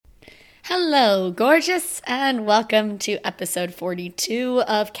Hello, gorgeous, and welcome to episode 42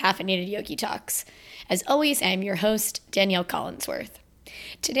 of Caffeinated Yogi Talks. As always, I'm your host, Danielle Collinsworth.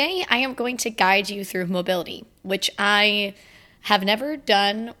 Today, I am going to guide you through mobility, which I have never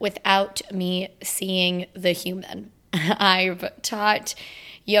done without me seeing the human. I've taught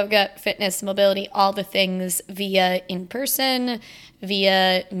yoga, fitness, mobility, all the things via in person,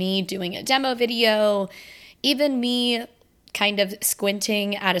 via me doing a demo video, even me kind of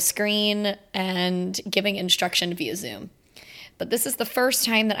squinting at a screen and giving instruction via Zoom. But this is the first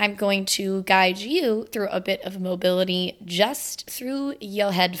time that I'm going to guide you through a bit of mobility just through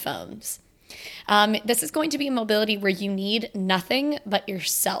your headphones. This is going to be a mobility where you need nothing but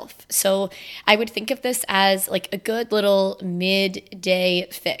yourself. So I would think of this as like a good little midday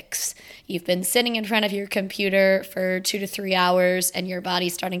fix. You've been sitting in front of your computer for 2 to 3 hours and your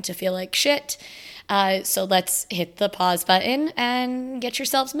body's starting to feel like shit. So let's hit the pause button and get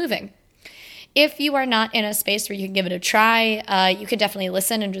yourselves moving. If you are not in a space where you can give it a try, you can definitely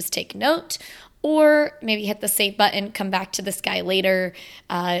listen and just take note, or maybe hit the save button, come back to this guy later,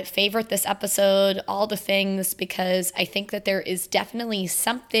 favorite this episode, all the things, because I think that there is definitely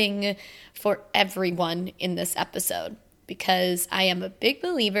something for everyone in this episode, because I am a big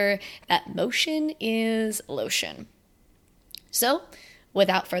believer that motion is lotion. So,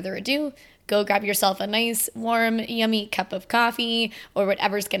 without further ado, go grab yourself a nice, warm, yummy cup of coffee or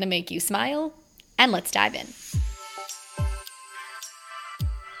whatever's going to make you smile, and let's dive in.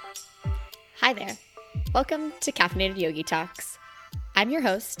 Hi there. Welcome to Caffeinated Yogi Talks. I'm your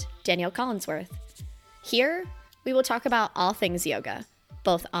host, Danielle Collinsworth. Here, we will talk about all things yoga,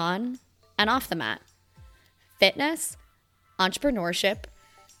 both on and off the mat. Fitness, entrepreneurship,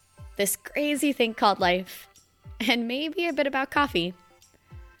 this crazy thing called life, and maybe a bit about coffee.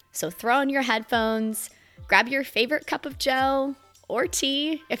 So throw on your headphones, grab your favorite cup of joe or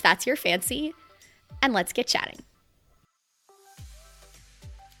tea, if that's your fancy, and let's get chatting.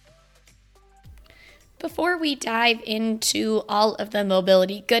 Before we dive into all of the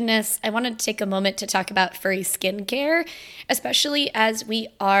mobility goodness, I wanted to take a moment to talk about furry skincare, especially as we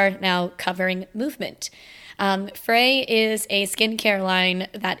are now covering movement. Frey is a skincare line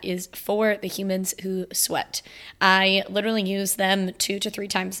that is for the humans who sweat. I literally use them 2 to 3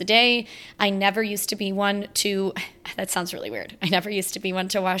 times a day. I never used to be one to, that sounds really weird. I never used to be one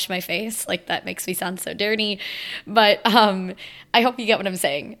to wash my face. Like, that makes me sound so dirty. But I hope you get what I'm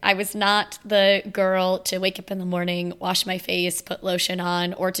saying. I was not the girl to wake up in the morning, wash my face, put lotion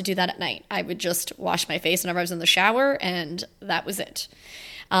on, or to do that at night. I would just wash my face whenever I was in the shower, and that was it.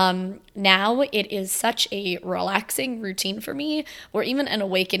 Now it is such a relaxing routine for me, or even an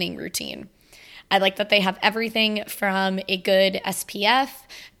awakening routine. I like that they have everything from a good SPF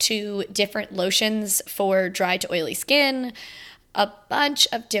to different lotions for dry to oily skin, a bunch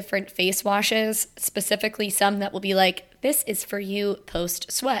of different face washes, specifically some that will be like, this is for you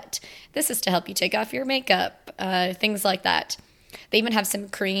post-sweat. This is to help you take off your makeup, things like that. They even have some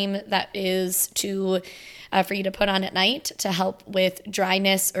cream that is for you to put on at night to help with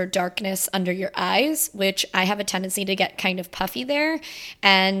dryness or darkness under your eyes, which I have a tendency to get kind of puffy there,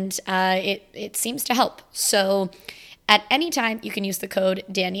 and it seems to help. So at any time, you can use the code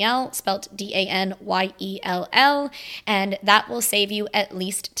Danielle, spelled Danyell, and that will save you at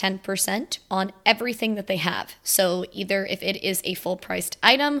least 10% on everything that they have. So either if it is a full-priced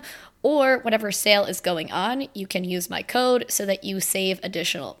item or whatever sale is going on, you can use my code so that you save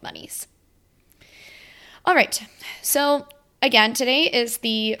additional monies. All right, so again, today is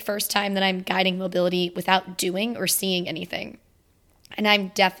the first time that I'm guiding mobility without doing or seeing anything. And I'm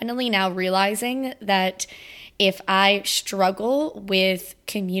definitely now realizing that if I struggle with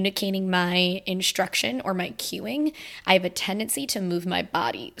communicating my instruction or my cueing, I have a tendency to move my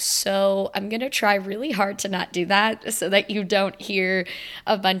body. So I'm going to try really hard to not do that so that you don't hear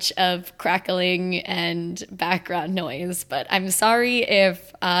a bunch of crackling and background noise. But I'm sorry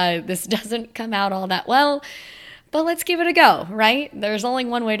if this doesn't come out all that well, but let's give it a go, right? There's only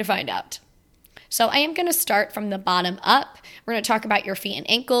one way to find out. So I am going to start from the bottom up. We're going to talk about your feet and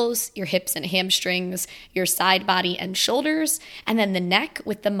ankles, your hips and hamstrings, your side body and shoulders, and then the neck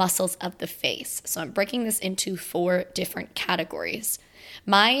with the muscles of the face. So I'm breaking this into 4 different categories.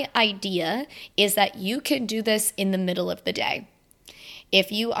 My idea is that you can do this in the middle of the day.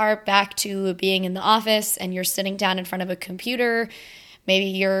 If you are back to being in the office and you're sitting down in front of a computer, maybe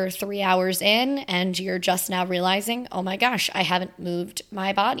you're 3 hours in and you're just now realizing, oh my gosh, I haven't moved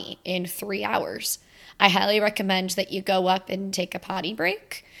my body in 3 hours. I highly recommend that you go up and take a potty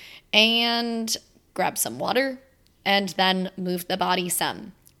break and grab some water and then move the body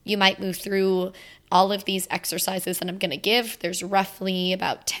some. You might move through all of these exercises that I'm going to give. There's roughly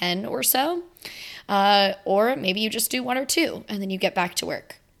about 10 or so. Or maybe you just do 1 or 2 and then you get back to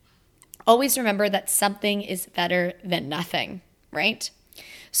work. Always remember that something is better than nothing, right?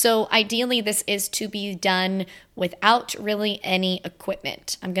 So ideally, this is to be done without really any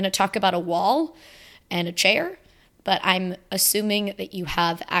equipment. I'm going to talk about a wall and a chair, but I'm assuming that you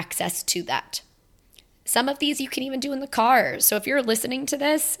have access to that. Some of these you can even do in the car. So if you're listening to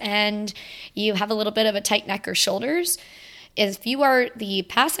this and you have a little bit of a tight neck or shoulders, if you are the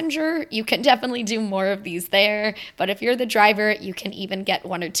passenger, you can definitely do more of these there. But if you're the driver, you can even get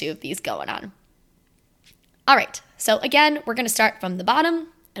 1 or 2 of these going on. All right, so again, we're going to start from the bottom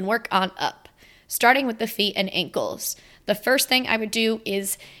and work on up, starting with the feet and ankles. The first thing I would do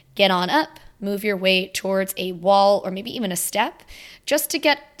is get on up, move your way towards a wall or maybe even a step, just to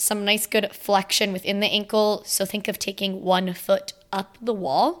get some nice good flexion within the ankle. So think of taking 1 foot up the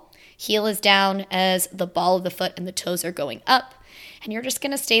wall. Heel is down as the ball of the foot and the toes are going up, and you're just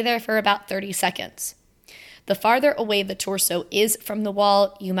going to stay there for about 30 seconds. The farther away the torso is from the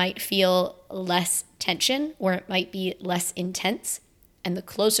wall, you might feel less tension or it might be less intense, and the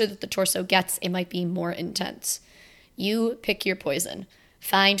closer that the torso gets, it might be more intense. You pick your poison.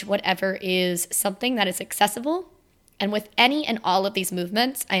 Find whatever is something that is accessible, and with any and all of these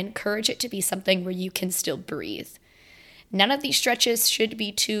movements, I encourage it to be something where you can still breathe. None of these stretches should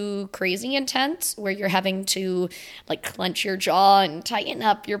be too crazy intense where you're having to clench your jaw and tighten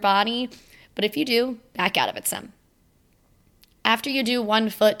up your body. But if you do, back out of it some. After you do 1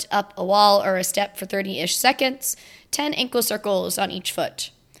 foot up a wall or a step for 30-ish seconds, 10 ankle circles on each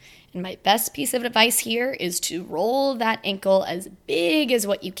foot. And my best piece of advice here is to roll that ankle as big as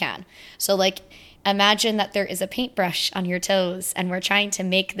what you can. So imagine that there is a paintbrush on your toes and we're trying to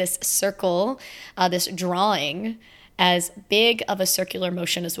make this circle, this drawing, as big of a circular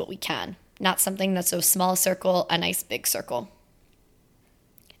motion as what we can. Not something that's a small circle, a nice big circle.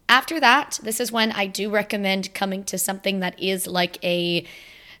 After that, this is when I do recommend coming to something that is like a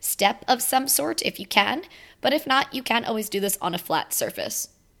step of some sort if you can, but if not, you can always do this on a flat surface.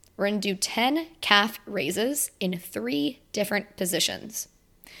 We're going to do 10 calf raises in 3 different positions.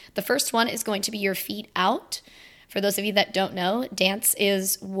 The first one is going to be your feet out. For those of you that don't know, dance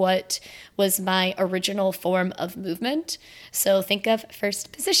is what was my original form of movement. So think of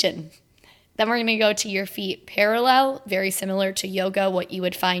first position. Then we're going to go to your feet parallel, very similar to yoga, what you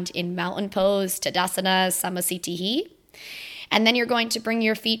would find in mountain pose, Tadasana, Samasthiti. And then you're going to bring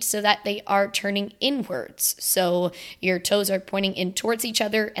your feet so that they are turning inwards. So your toes are pointing in towards each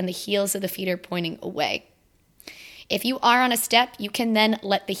other and the heels of the feet are pointing away. If you are on a step, you can then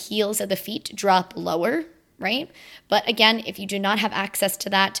let the heels of the feet drop lower, right? But again, if you do not have access to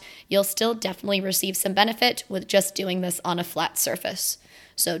that, you'll still definitely receive some benefit with just doing this on a flat surface.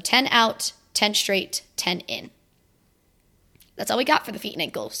 So 10 out, 10 straight, 10 in. That's all we got for the feet and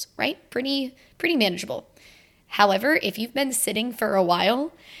ankles, right? Pretty manageable. However, if you've been sitting for a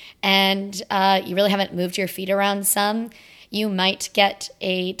while and you really haven't moved your feet around some, you might get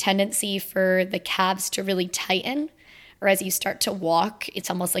a tendency for the calves to really tighten, or as you start to walk, it's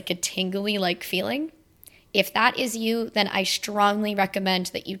almost like a tingly feeling. If that is you, then I strongly recommend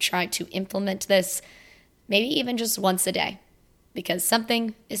that you try to implement this maybe even just once a day, because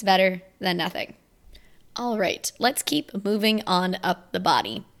something is better than nothing. All right, let's keep moving on up the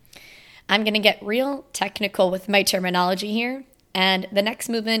body. I'm going to get real technical with my terminology here, and the next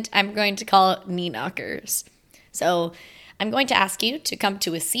movement I'm going to call knee knockers. So I'm going to ask you to come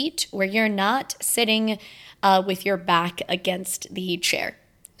to a seat where you're not sitting with your back against the chair.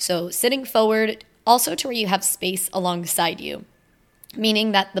 So sitting forward, also to where you have space alongside you,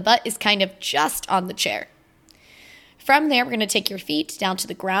 meaning that the butt is kind of just on the chair. From there, we're going to take your feet down to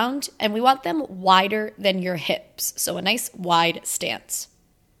the ground, and we want them wider than your hips, so a nice wide stance.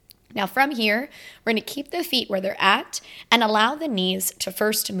 Now from here, we're going to keep the feet where they're at and allow the knees to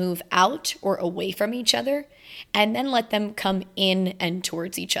first move out or away from each other, and then let them come in and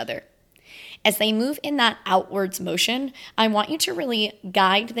towards each other. As they move in that outwards motion, I want you to really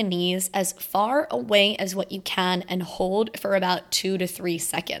guide the knees as far away as what you can and hold for about 2 to 3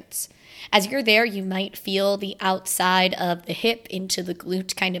 seconds. As you're there, you might feel the outside of the hip into the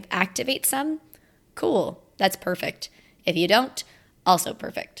glute kind of activate some. Cool, that's perfect. If you don't, also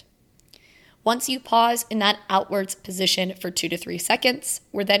perfect. Once you pause in that outwards position for 2 to 3 seconds,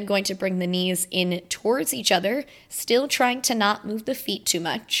 we're then going to bring the knees in towards each other, still trying to not move the feet too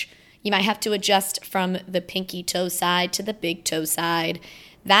much. You might have to adjust from the pinky toe side to the big toe side.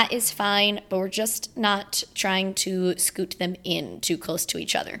 That is fine, but we're just not trying to scoot them in too close to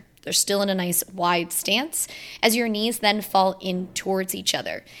each other. They're still in a nice wide stance as your knees then fall in towards each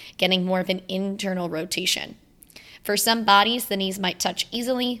other, getting more of an internal rotation. For some bodies, the knees might touch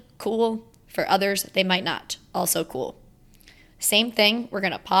easily, cool. For others, they might not, also cool. Same thing, we're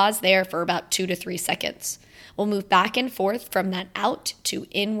going to pause there for about 2 to 3 seconds. We'll move back and forth from that out to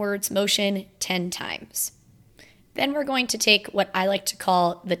inwards motion 10 times. Then we're going to take what I like to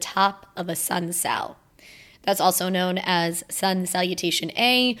call the top of a sun sal. That's also known as Sun Salutation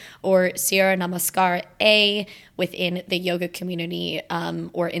A or Surya Namaskar A within the yoga community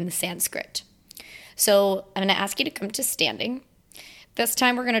or in the Sanskrit. So I'm going to ask you to come to standing. This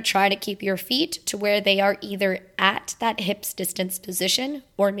time we're going to try to keep your feet to where they are either at that hips distance position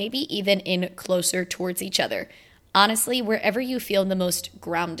or maybe even in closer towards each other. Honestly, wherever you feel the most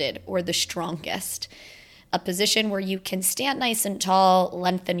grounded or the strongest. A position where you can stand nice and tall,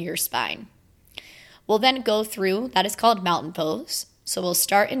 lengthen your spine. We'll then go through, that is called mountain pose. So we'll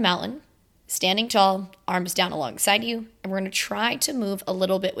start in mountain, standing tall, arms down alongside you, and we're going to try to move a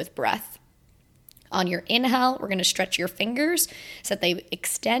little bit with breath. On your inhale, we're going to stretch your fingers so that they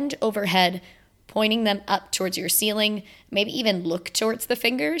extend overhead, pointing them up towards your ceiling, maybe even look towards the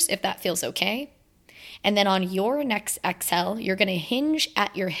fingers if that feels okay. And then on your next exhale, you're going to hinge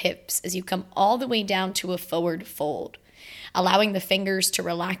at your hips as you come all the way down to a forward fold, allowing the fingers to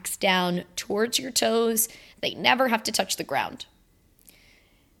relax down towards your toes. They never have to touch the ground.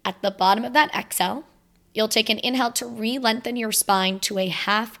 At the bottom of that exhale, you'll take an inhale to re-lengthen your spine to a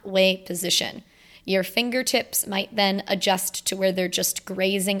halfway position. Your fingertips might then adjust to where they're just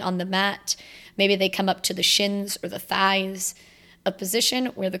grazing on the mat. Maybe they come up to the shins or the thighs, a position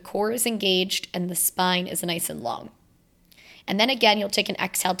where the core is engaged and the spine is nice and long. And then again, you'll take an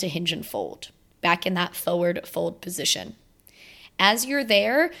exhale to hinge and fold, back in that forward fold position. As you're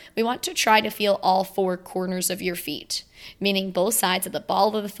there, we want to try to feel all 4 corners of your feet, meaning both sides of the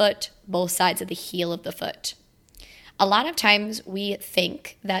ball of the foot, both sides of the heel of the foot. A lot of times we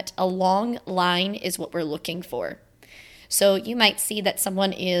think that a long line is what we're looking for. So you might see that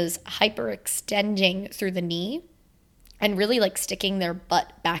someone is hyperextending through the knee and really like sticking their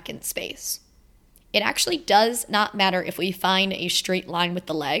butt back in space. It actually does not matter if we find a straight line with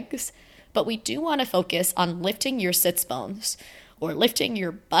the legs, but we do want to focus on lifting your sits bones or lifting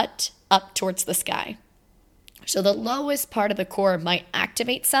your butt up towards the sky. So the lowest part of the core might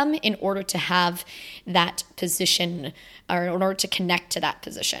activate some in order to have that position or in order to connect to that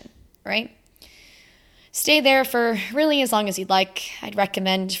position, right? Stay there for really as long as you'd like. I'd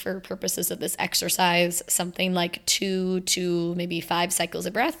recommend for purposes of this exercise something like 2 to maybe 5 cycles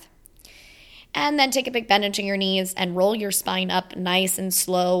of breath. And then take a big bend into your knees and roll your spine up nice and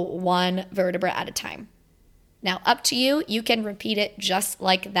slow, 1 vertebra at a time. Now, up to you. You can repeat it just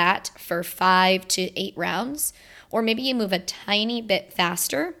like that for 5 to 8 rounds, or maybe you move a tiny bit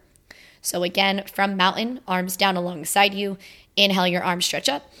faster. So again, from mountain, arms down alongside you. Inhale, your arms stretch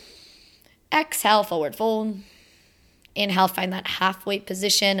up. Exhale, forward fold. Inhale, find that halfway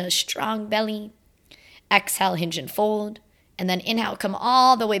position, a strong belly. Exhale, hinge and fold. And then inhale, come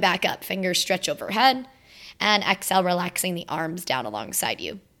all the way back up. Fingers stretch overhead. And exhale, relaxing the arms down alongside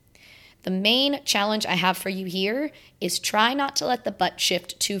you. The main challenge I have for you here is try not to let the butt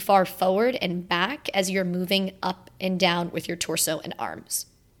shift too far forward and back as you're moving up and down with your torso and arms.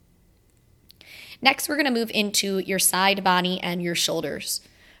 Next, we're going to move into your side body and your shoulders.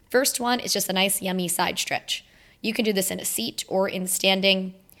 First one is just a nice yummy side stretch. You can do this in a seat or in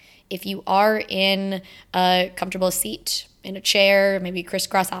standing. If you are in a comfortable seat, in a chair, maybe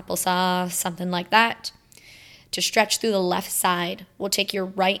crisscross applesauce, something like that. To stretch through the left side, we'll take your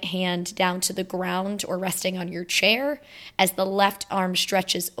right hand down to the ground or resting on your chair as the left arm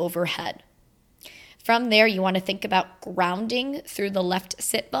stretches overhead. From there, you want to think about grounding through the left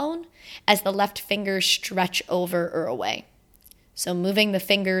sit bone as the left fingers stretch over or away. So moving the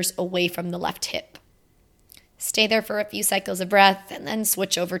fingers away from the left hip. Stay there for a few cycles of breath and then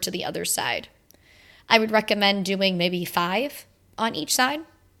switch over to the other side. I would recommend doing maybe 5 on each side.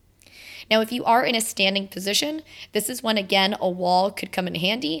 Now, if you are in a standing position, this is when, again, a wall could come in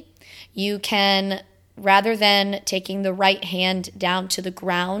handy. You can, rather than taking the right hand down to the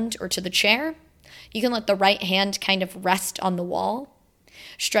ground or to the chair, you can let the right hand kind of rest on the wall.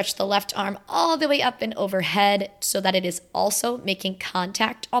 Stretch the left arm all the way up and overhead so that it is also making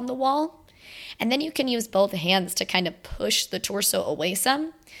contact on the wall. And then you can use both hands to kind of push the torso away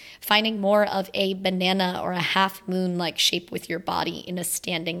some, finding more of a banana or a half moon-like shape with your body in a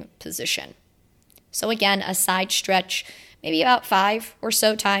standing position. So again, a side stretch, maybe about 5 or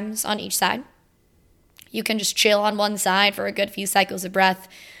so times on each side. You can just chill on one side for a good few cycles of breath,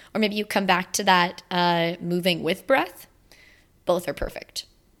 or maybe you come back to that moving with breath. Both are perfect.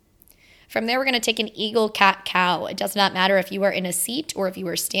 From there, we're going to take an eagle, cat, cow. It does not matter if you are in a seat or if you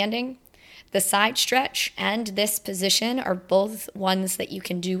are standing. The side stretch and this position are both ones that you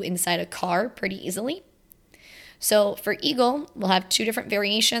can do inside a car pretty easily. So for eagle, we'll have two different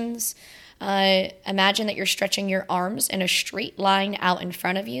variations. Imagine that you're stretching your arms in a straight line out in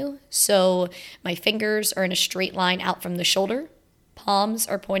front of you. So my fingers are in a straight line out from the shoulder. Palms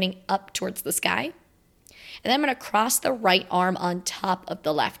are pointing up towards the sky. And then I'm going to cross the right arm on top of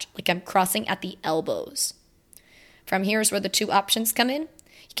the left, like I'm crossing at the elbows. From here is where the two options come in.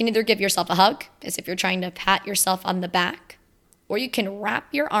 You can either give yourself a hug, as if you're trying to pat yourself on the back, or you can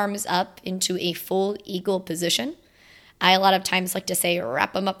wrap your arms up into a full eagle position. I a lot of times like to say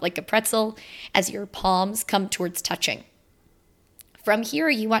wrap them up like a pretzel as your palms come towards touching. From here,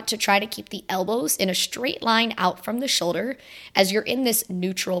 you want to try to keep the elbows in a straight line out from the shoulder as you're in this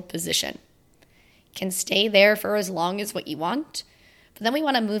neutral position. You can stay there for as long as what you want. But then we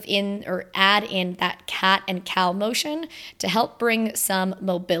want to move in or add in that cat and cow motion to help bring some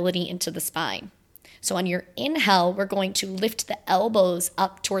mobility into the spine. So on your inhale, we're going to lift the elbows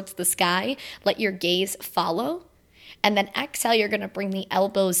up towards the sky, let your gaze follow. And then exhale, you're going to bring the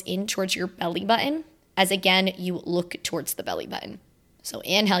elbows in towards your belly button as again, you look towards the belly button. So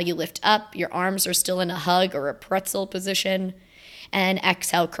inhale, you lift up, your arms are still in a hug or a pretzel position, and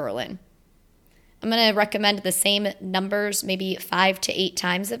exhale, curl in. I'm going to recommend the same numbers, maybe 5 to 8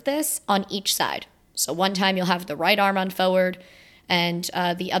 times of this on each side. So one time you'll have the right arm on forward, and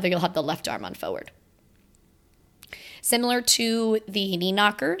the other you'll have the left arm on forward. Similar to the knee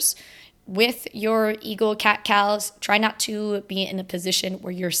knockers, with your eagle, cat, cows, try not to be in a position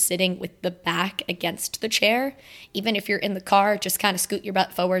where you're sitting with the back against the chair. Even if you're in the car, just kind of scoot your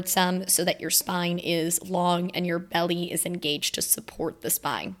butt forward some so that your spine is long and your belly is engaged to support the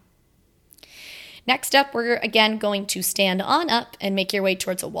spine. Next up, we're again going to stand on up and make your way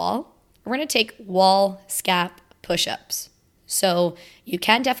towards a wall. We're going to take wall scap push-ups. So you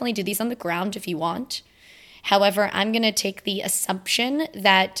can definitely do these on the ground if you want. However, I'm going to take the assumption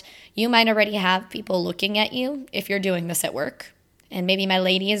that you might already have people looking at you if you're doing this at work. And maybe my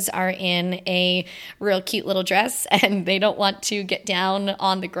ladies are in a real cute little dress and they don't want to get down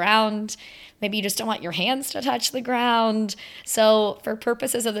on the ground. Maybe you just don't want your hands to touch the ground. So for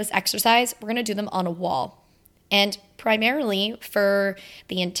purposes of this exercise, we're going to do them on a wall. And primarily for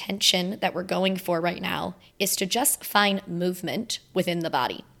the intention that we're going for right now is to just find movement within the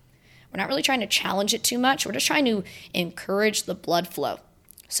body. We're not really trying to challenge it too much. We're just trying to encourage the blood flow.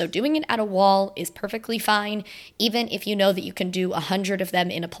 So doing it at a wall is perfectly fine, even if you know that you can do 100 of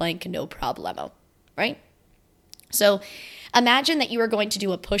them in a plank, no problemo, right? So imagine that you are going to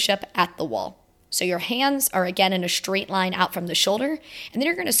do a push-up at the wall. So your hands are again in a straight line out from the shoulder, and then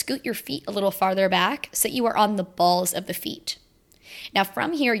you're going to scoot your feet a little farther back so that you are on the balls of the feet. Now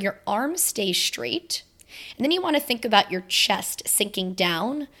from here, your arms stay straight, and then you want to think about your chest sinking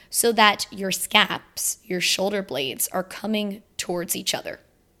down so that your scaps, your shoulder blades, are coming towards each other.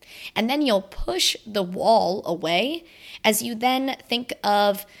 And then you'll push the wall away as you then think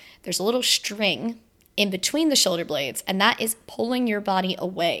of there's a little string in between the shoulder blades, and that is pulling your body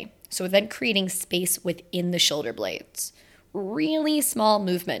away. So then creating space within the shoulder blades. Really small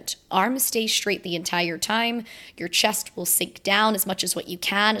movement. Arms stay straight the entire time. Your chest will sink down as much as what you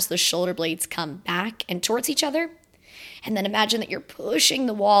can as the shoulder blades come back and towards each other. And then imagine that you're pushing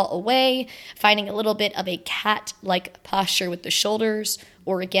the wall away, finding a little bit of a cat-like posture with the shoulders,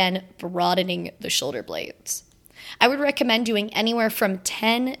 or again, broadening the shoulder blades. I would recommend doing anywhere from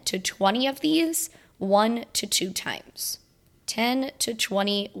 10 to 20 of these, 1 to 2 times. 10 to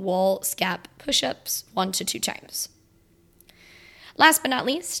 20 wall scap push-ups, 1 to 2 times. Last but not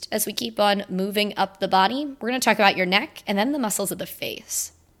least, as we keep on moving up the body, we're going to talk about your neck and then the muscles of the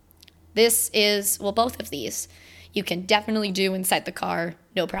face. Both of these you can definitely do inside the car,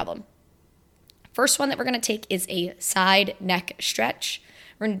 no problem. First one that we're going to take is a side neck stretch.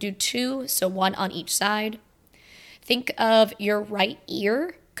 We're going to do 2, so 1 on each side. Think of your right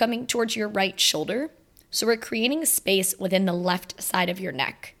ear coming towards your right shoulder. So we're creating a space within the left side of your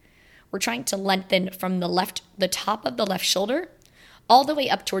neck. We're trying to lengthen from the top of the left shoulder all the way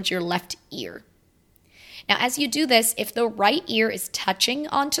up towards your left ear. Now, as you do this, if the right ear is touching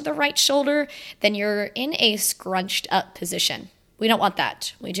onto the right shoulder, then you're in a scrunched up position. We don't want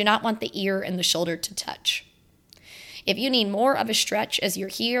that. We do not want the ear and the shoulder to touch. If you need more of a stretch as you're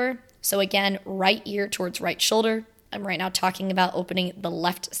here, so again, right ear towards right shoulder. I'm right now talking about opening the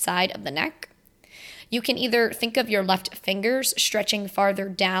left side of the neck. You can either think of your left fingers stretching farther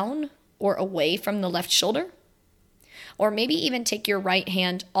down or away from the left shoulder, or maybe even take your right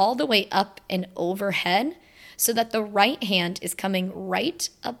hand all the way up and overhead so that the right hand is coming right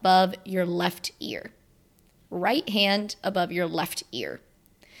above your left ear. Right hand above your left ear.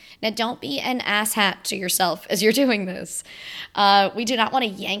 Now, don't be an asshat to yourself as you're doing this. We do not want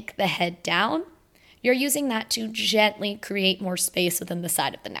to yank the head down. You're using that to gently create more space within the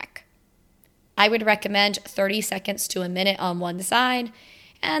side of the neck. I would recommend 30 seconds to a minute on one side,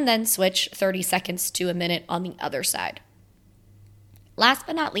 and then switch 30 seconds to a minute on the other side. Last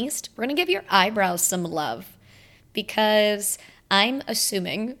but not least, we're going to give your eyebrows some love, because I'm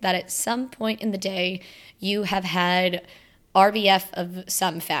assuming that at some point in the day, you have had RBF of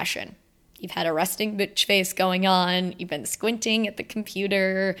some fashion. You've had a resting bitch face going on. You've been squinting at the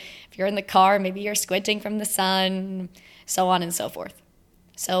computer. If you're in the car, maybe you're squinting from the sun, so on and so forth.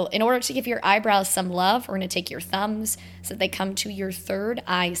 So in order to give your eyebrows some love, we're going to take your thumbs so that they come to your third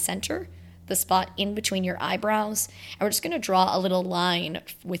eye center, the spot in between your eyebrows. And we're just going to draw a little line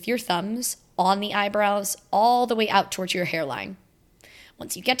with your thumbs on the eyebrows all the way out towards your hairline.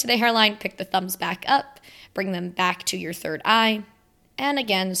 Once you get to the hairline, pick the thumbs back up, bring them back to your third eye, and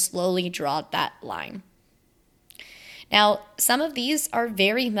again, slowly draw that line. Now, some of these are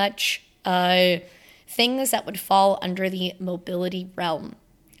very much things that would fall under the mobility realm.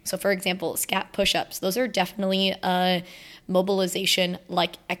 So for example, scat push-ups, those are definitely a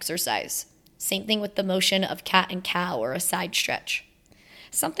mobilization-like exercise. Same thing with the motion of cat and cow or a side stretch.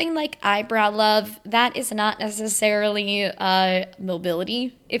 Something like eyebrow love, that is not necessarily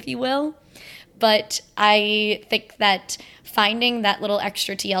mobility, if you will. But I think that finding that little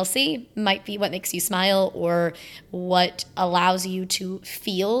extra TLC might be what makes you smile or what allows you to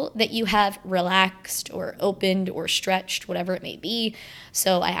feel that you have relaxed or opened or stretched, whatever it may be.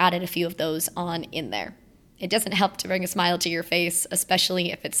 So I added a few of those on in there. It doesn't help to bring a smile to your face,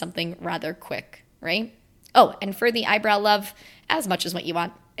 especially if it's something rather quick, right? Oh, and for the eyebrow love, as much as what you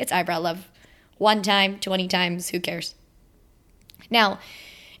want, it's eyebrow love. 1 time, 20 times, who cares? Now,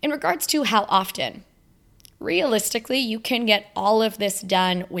 in regards to how often, realistically, you can get all of this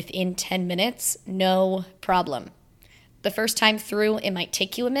done within 10 minutes, no problem. The first time through, it might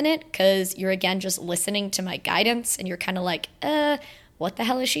take you a minute because you're, again, just listening to my guidance and you're kind of like, what the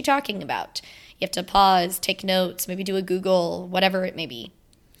hell is she talking about? You have to pause, take notes, maybe do a Google, whatever it may be.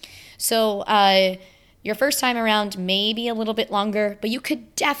 So your first time around may be a little bit longer, but you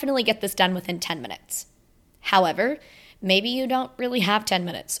could definitely get this done within 10 minutes. However, maybe you don't really have 10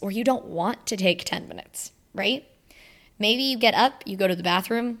 minutes or you don't want to take 10 minutes, right? Maybe you get up, you go to the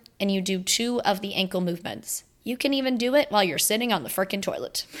bathroom, and you do 2 of the ankle movements. You can even do it while you're sitting on the frickin'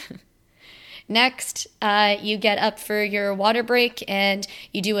 toilet. Next, you get up for your water break and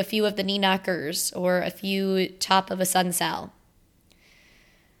you do a few of the knee knockers or a few top of a sun sal.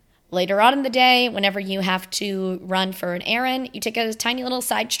 Later on in the day, whenever you have to run for an errand, you take a tiny little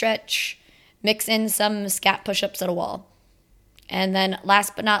side stretch, mix in some scat push-ups at a wall. And then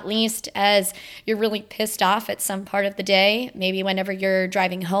last but not least, as you're really pissed off at some part of the day, maybe whenever you're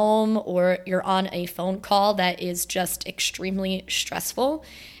driving home or you're on a phone call that is just extremely stressful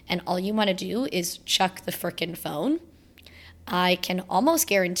and all you want to do is chuck the frickin' phone, I can almost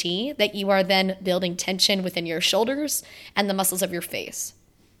guarantee that you are then building tension within your shoulders and the muscles of your face.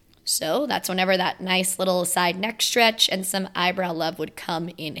 So that's whenever that nice little side neck stretch and some eyebrow love would come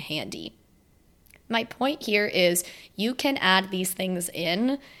in handy. My point here is you can add these things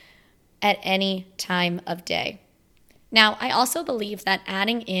in at any time of day. Now, I also believe that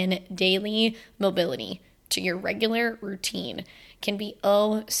adding in daily mobility to your regular routine can be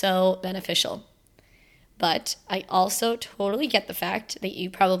oh so beneficial. But I also totally get the fact that you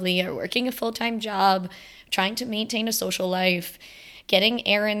probably are working a full-time job, trying to maintain a social life, getting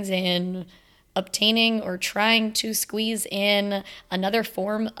errands in, obtaining or trying to squeeze in another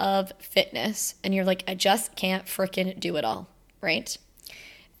form of fitness, and you're like, I just can't frickin' do it all, right?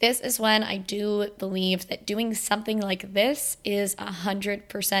 This is when I do believe that doing something like this is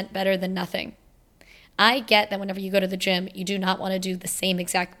 100% better than nothing. I get that whenever you go to the gym, you do not want to do the same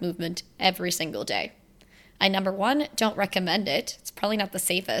exact movement every single day. I, number 1, don't recommend it. It's probably not the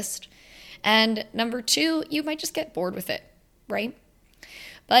safest. And number 2, you might just get bored with it, right?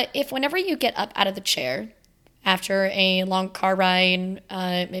 But if whenever you get up out of the chair after a long car ride,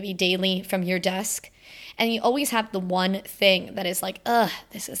 maybe daily from your desk, and you always have the one thing that is like,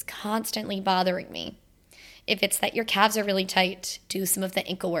 this is constantly bothering me. If it's that your calves are really tight, do some of the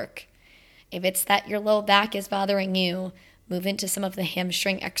ankle work. If it's that your low back is bothering you, move into some of the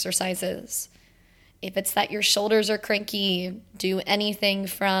hamstring exercises. If it's that your shoulders are cranky, do anything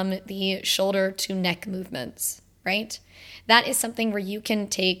from the shoulder to neck movements, right? That is something where you can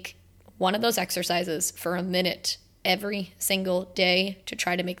take one of those exercises for a minute every single day to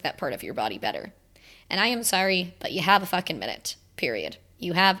try to make that part of your body better. And I am sorry, but you have a fucking minute, period.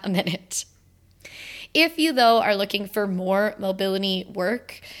 You have a minute. If you, though, are looking for more mobility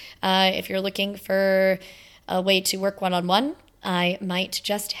work, if you're looking for a way to work one-on-one, I might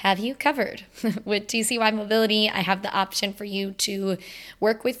just have you covered. With TCY Mobility, I have the option for you to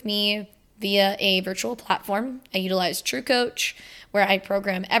work with me via a virtual platform. I utilize TrueCoach, where I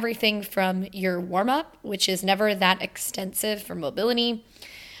program everything from your warm-up, which is never that extensive for mobility.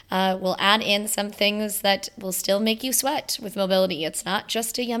 We'll add in some things that will still make you sweat with mobility. It's not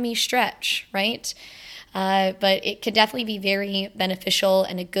just a yummy stretch, right? But it could definitely be very beneficial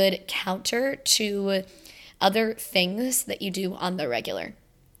and a good counter to other things that you do on the regular.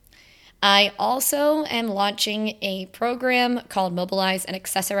 I also am launching a program called Mobilize and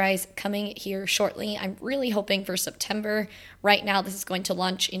Accessorize coming here shortly. I'm really hoping for September. Right now, this is going to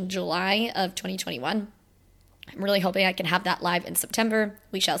launch in July of 2021. I'm really hoping I can have that live in September.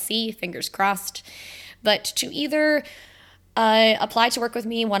 We shall see, fingers crossed. But to either apply to work with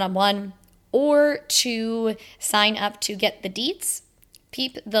me one-on-one or to sign up to get the deets,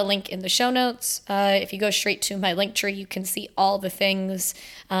 peep the link in the show notes. If you go straight to my link tree, you can see all the things.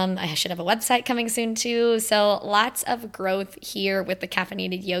 I should have a website coming soon too. So lots of growth here with the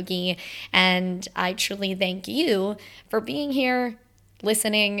Caffeinated Yogi. And I truly thank you for being here,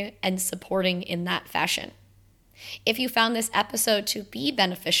 listening, and supporting in that fashion. If you found this episode to be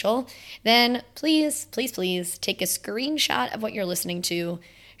beneficial, then please, please, please take a screenshot of what you're listening to,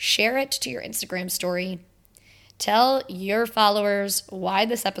 share it to your Instagram story, tell your followers why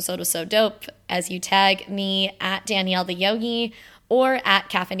this episode was so dope as you tag me at Danielle the Yogi or at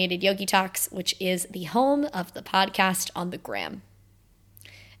Caffeinated Yogi Talks, which is the home of the podcast on the gram.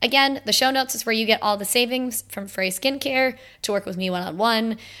 Again, the show notes is where you get all the savings from Frey Skincare to work with me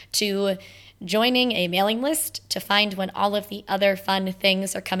one-on-one to joining a mailing list to find when all of the other fun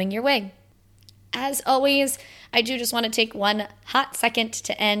things are coming your way. As always, I do just want to take one hot second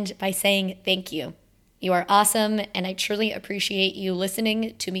to end by saying thank you. You are awesome, and I truly appreciate you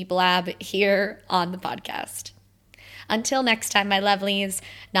listening to me blab here on the podcast. Until next time, my lovelies,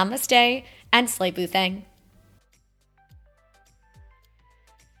 namaste and slay boothang.